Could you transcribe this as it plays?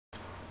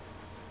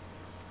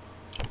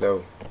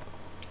Hello.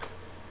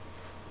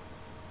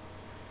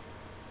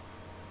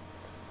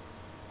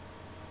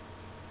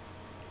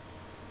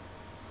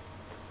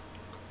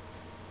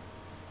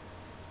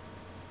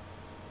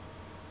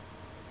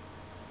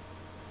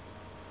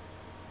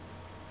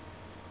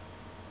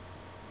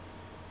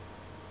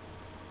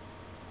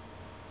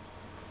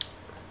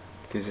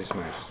 This is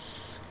my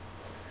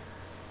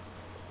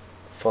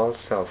false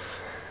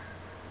self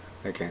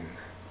again.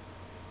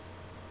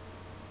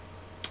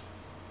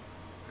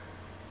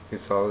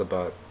 It's all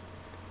about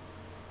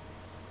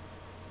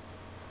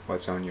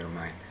what's on your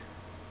mind.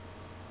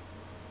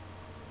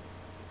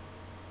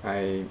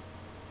 I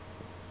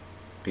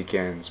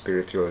began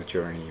spiritual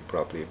journey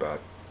probably about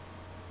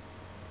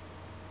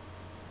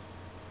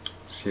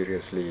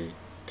seriously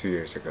 2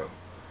 years ago.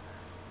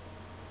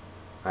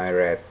 I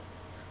read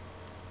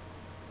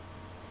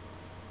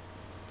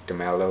De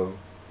Mello,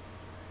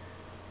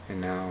 and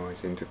now I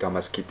was into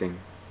Thomas Keating,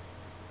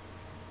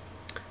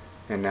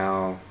 and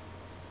now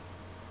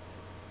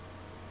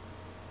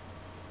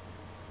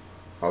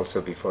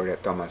also before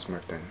that Thomas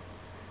Merton,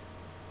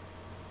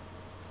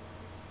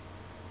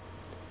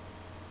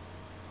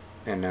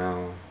 and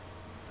now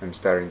I'm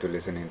starting to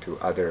listen into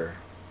other,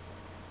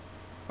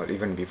 well,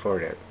 even before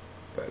that,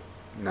 but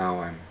now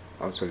I'm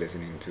also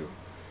listening to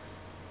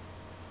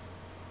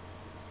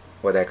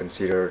what I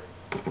consider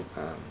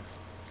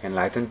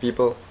enlightened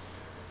people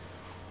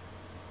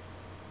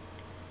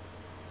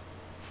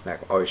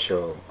like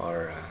Osho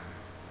or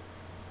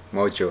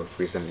Mojo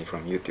recently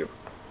from YouTube.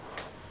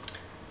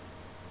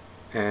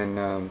 And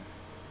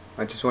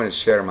I just want to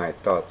share my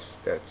thoughts.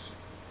 That's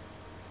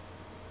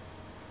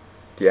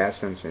the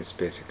essence is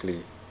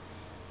basically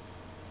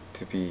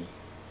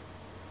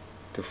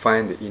to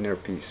find the inner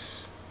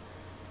peace,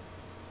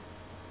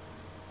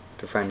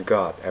 to find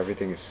God.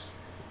 Everything is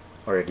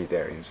already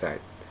there inside.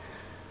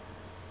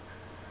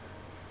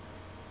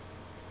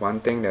 One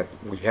thing that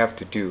we have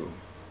to do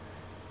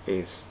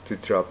is to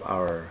drop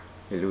our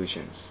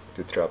illusions,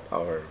 to drop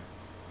our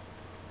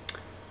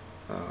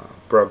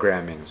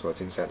programmings,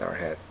 what's inside our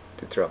head,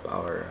 to drop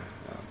our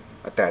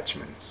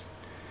attachments,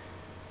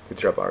 to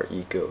drop our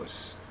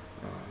egos,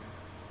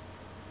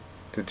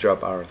 to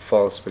drop our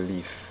false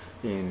belief.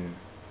 In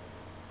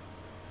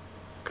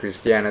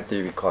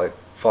Christianity we call it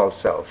false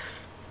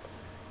self.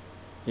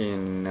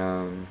 In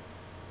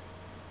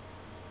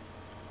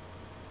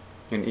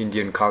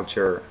Indian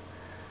culture,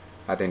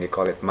 I think they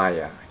call it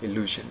Maya,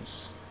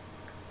 illusions.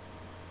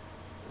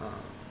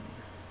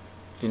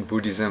 In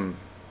Buddhism,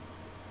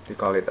 they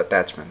call it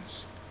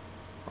attachments,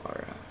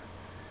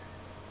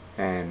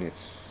 and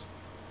it's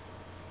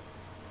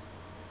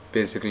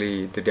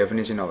basically the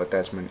definition of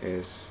attachment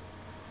is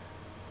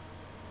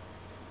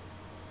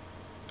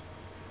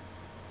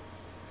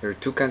there are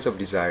two kinds of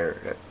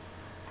desire.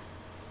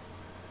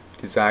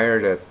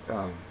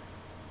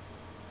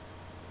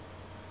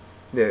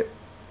 That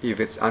if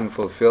it's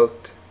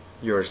unfulfilled,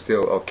 you're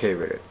still okay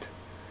with it.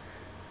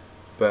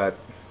 But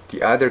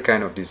the other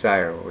kind of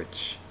desire,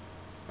 which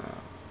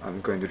I'm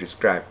going to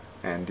describe,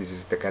 and this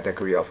is the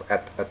category of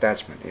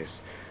attachment,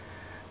 is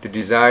the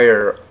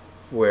desire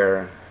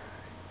where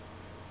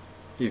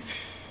if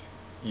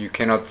you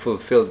cannot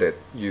fulfill that,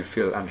 you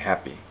feel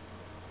unhappy.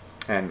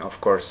 And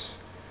of course,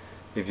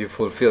 if you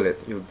fulfill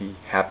it, you'll be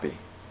happy,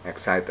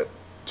 excited,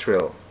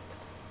 thrilled.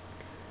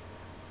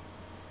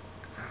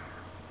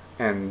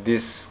 And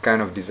this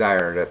kind of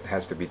desire that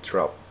has to be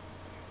dropped,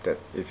 that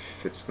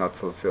if it's not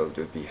fulfilled,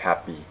 you'll be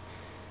happy,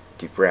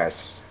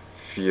 depressed,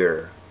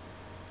 fear,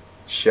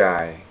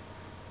 shy,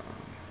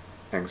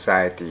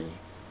 anxiety,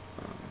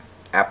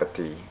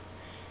 apathy,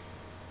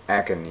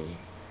 agony,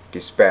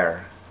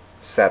 despair,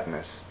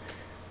 sadness,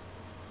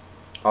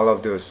 all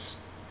of those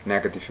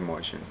negative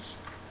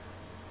emotions.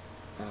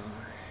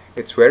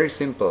 It's very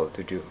simple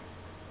to do,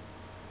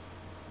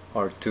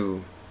 or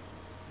to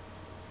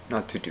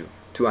not to do,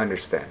 to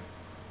understand,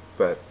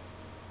 but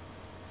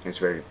it's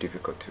very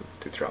difficult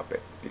to drop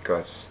it,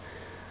 because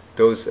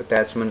those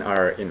attachments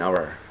are in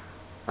our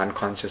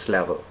unconscious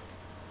level.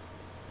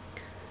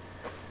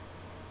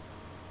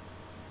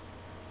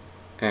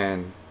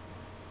 And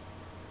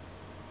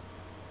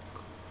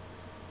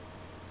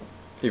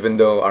even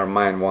though our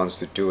mind wants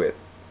to do it,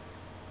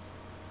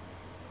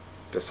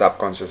 the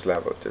subconscious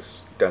level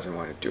just doesn't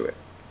want to do it.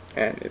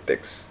 And it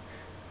takes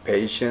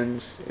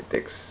patience, it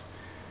takes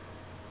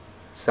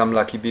some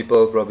lucky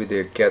people, probably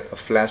they get a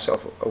flash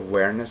of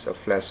awareness, a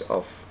flash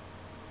of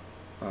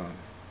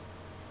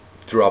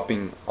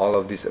dropping all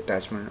of these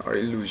attachment or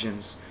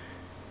illusions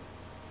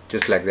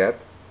just like that.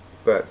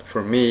 But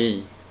for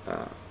me,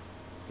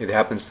 it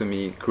happens to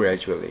me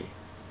gradually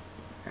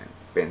and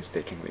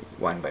painstakingly,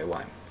 one by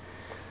one.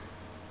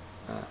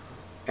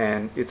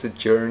 And it's a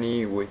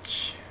journey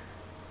which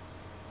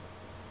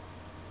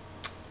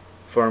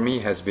for me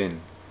has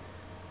been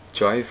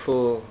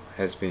joyful,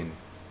 has been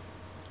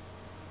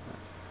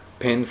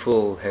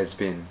painful, has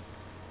been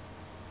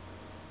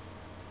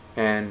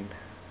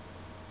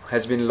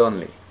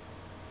lonely,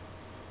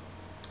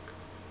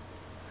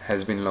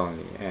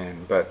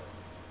 and but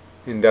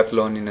in that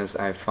loneliness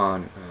I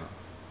found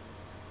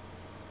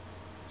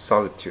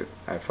solitude.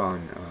 I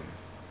found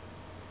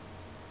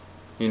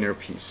inner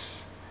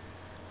peace.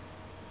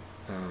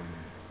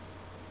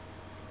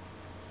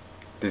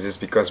 This is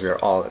because we are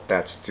all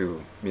attached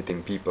to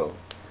meeting people.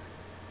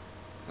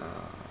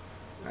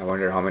 I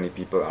wonder how many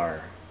people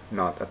are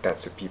not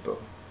attached to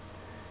people.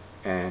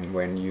 And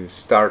when you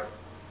start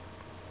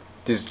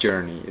this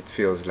journey, it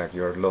feels like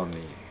you're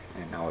lonely.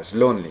 And I was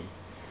lonely.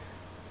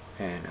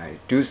 And I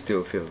do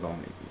still feel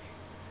lonely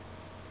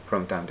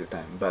from time to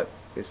time. But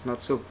it's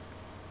not so.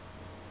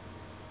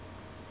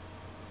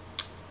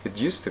 It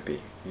used to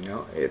be, you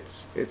know.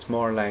 It's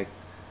more like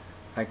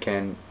I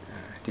can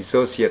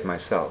dissociate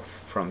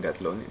myself from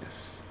that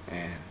loneliness.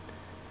 And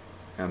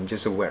I'm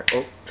just aware.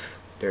 Oh,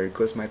 there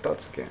goes my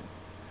thoughts again.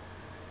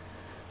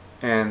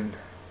 And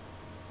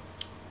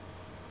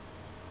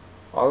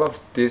all of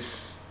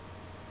this,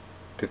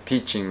 the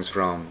teachings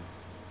from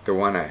the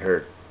one I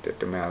heard,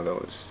 the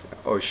Mellows,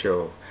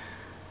 Osho,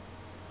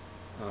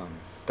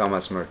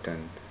 Thomas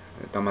Merton,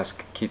 Thomas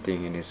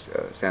Keating in his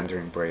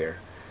Centering Prayer,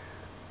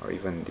 or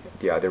even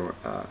the other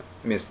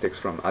mystics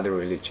from other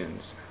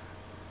religions,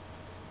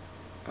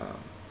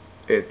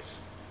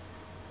 it's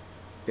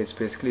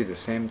basically the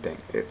same thing.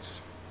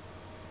 It's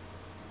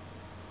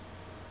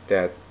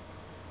that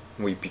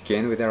we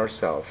begin with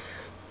ourselves,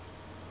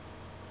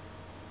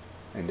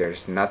 and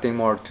there's nothing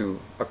more to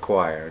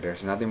acquire,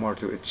 there's nothing more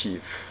to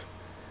achieve.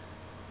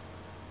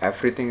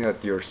 Everything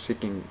that you're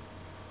seeking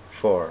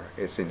for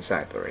is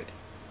inside already.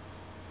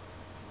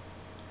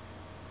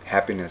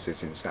 Happiness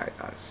is inside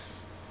us.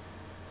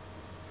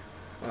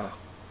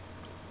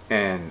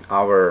 And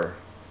our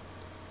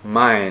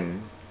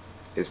mind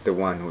is the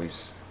one who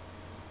is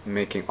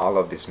making all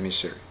of this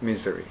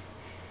misery.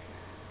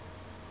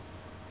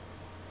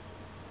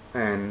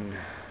 And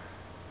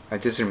I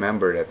just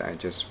remember that I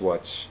just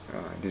watched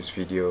this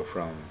video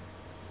from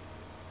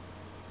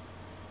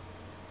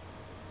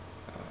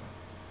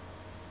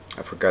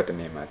I forgot the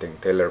name. I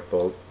think Taylor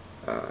Bolt.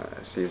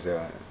 She's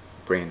a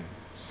brain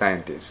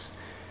scientist,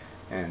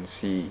 and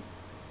she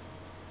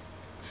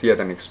had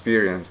an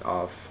experience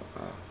of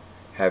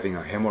having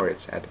a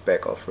hemorrhage at the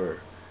back of her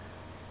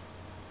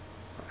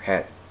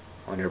head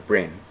on her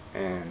brain,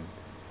 and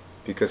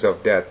because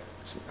of that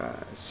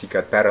she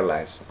got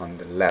paralyzed on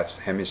the left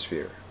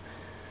hemisphere.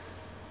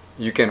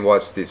 You can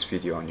watch this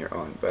video on your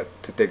own, but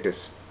to take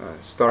this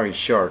story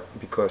short,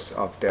 because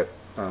of that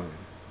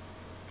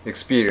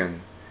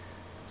experience,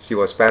 she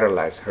was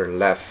paralyzed. Her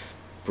left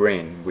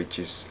brain, which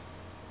is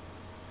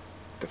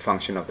the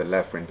function of the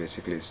left brain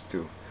basically, is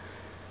to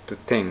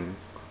think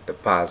the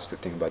past, to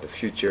think about the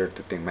future,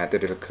 to think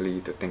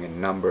methodically, to think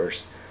in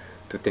numbers,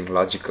 to think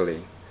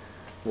logically,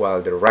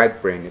 while the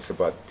right brain is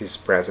about this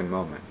present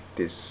moment,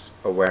 this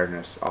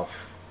awareness of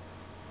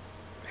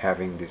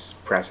having this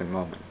present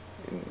moment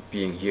and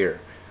being here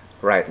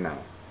right now.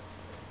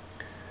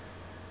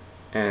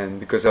 And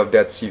because of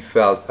that, she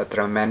felt a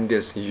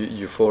tremendous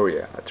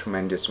euphoria, a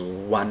tremendous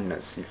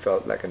oneness. She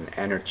felt like an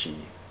energy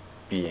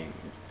being.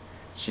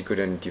 She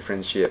couldn't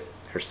differentiate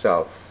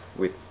herself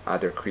with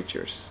other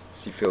creatures.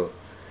 She felt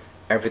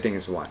everything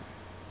is one.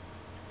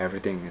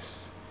 Everything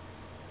is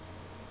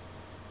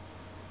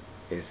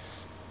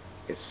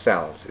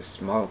cells, it's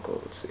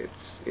molecules,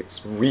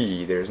 it's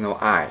we. There is no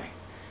I.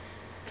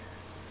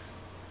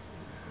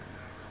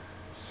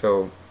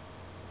 So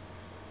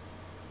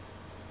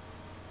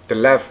the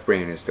left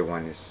brain is the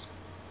one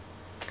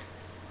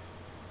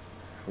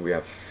we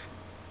have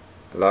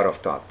a lot of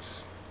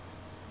thoughts,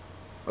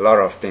 a lot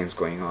of things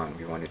going on.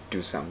 We want to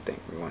do something,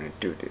 we want to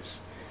do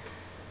this.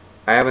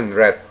 I haven't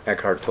read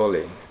Eckhart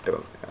Tolle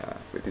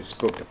with his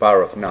book The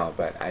Power of Now,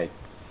 but I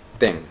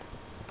think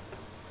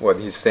what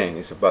he's saying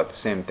is about the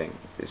same thing.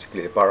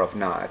 Basically, the power of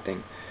now, I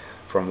think,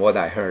 from what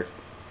I heard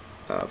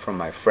from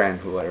my friend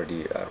who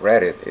already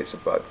read it, is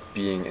about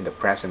being in the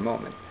present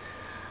moment.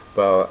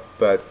 But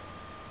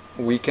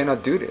we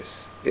cannot do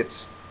this.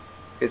 It's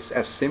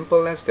as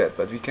simple as that,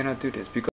 but we cannot do this because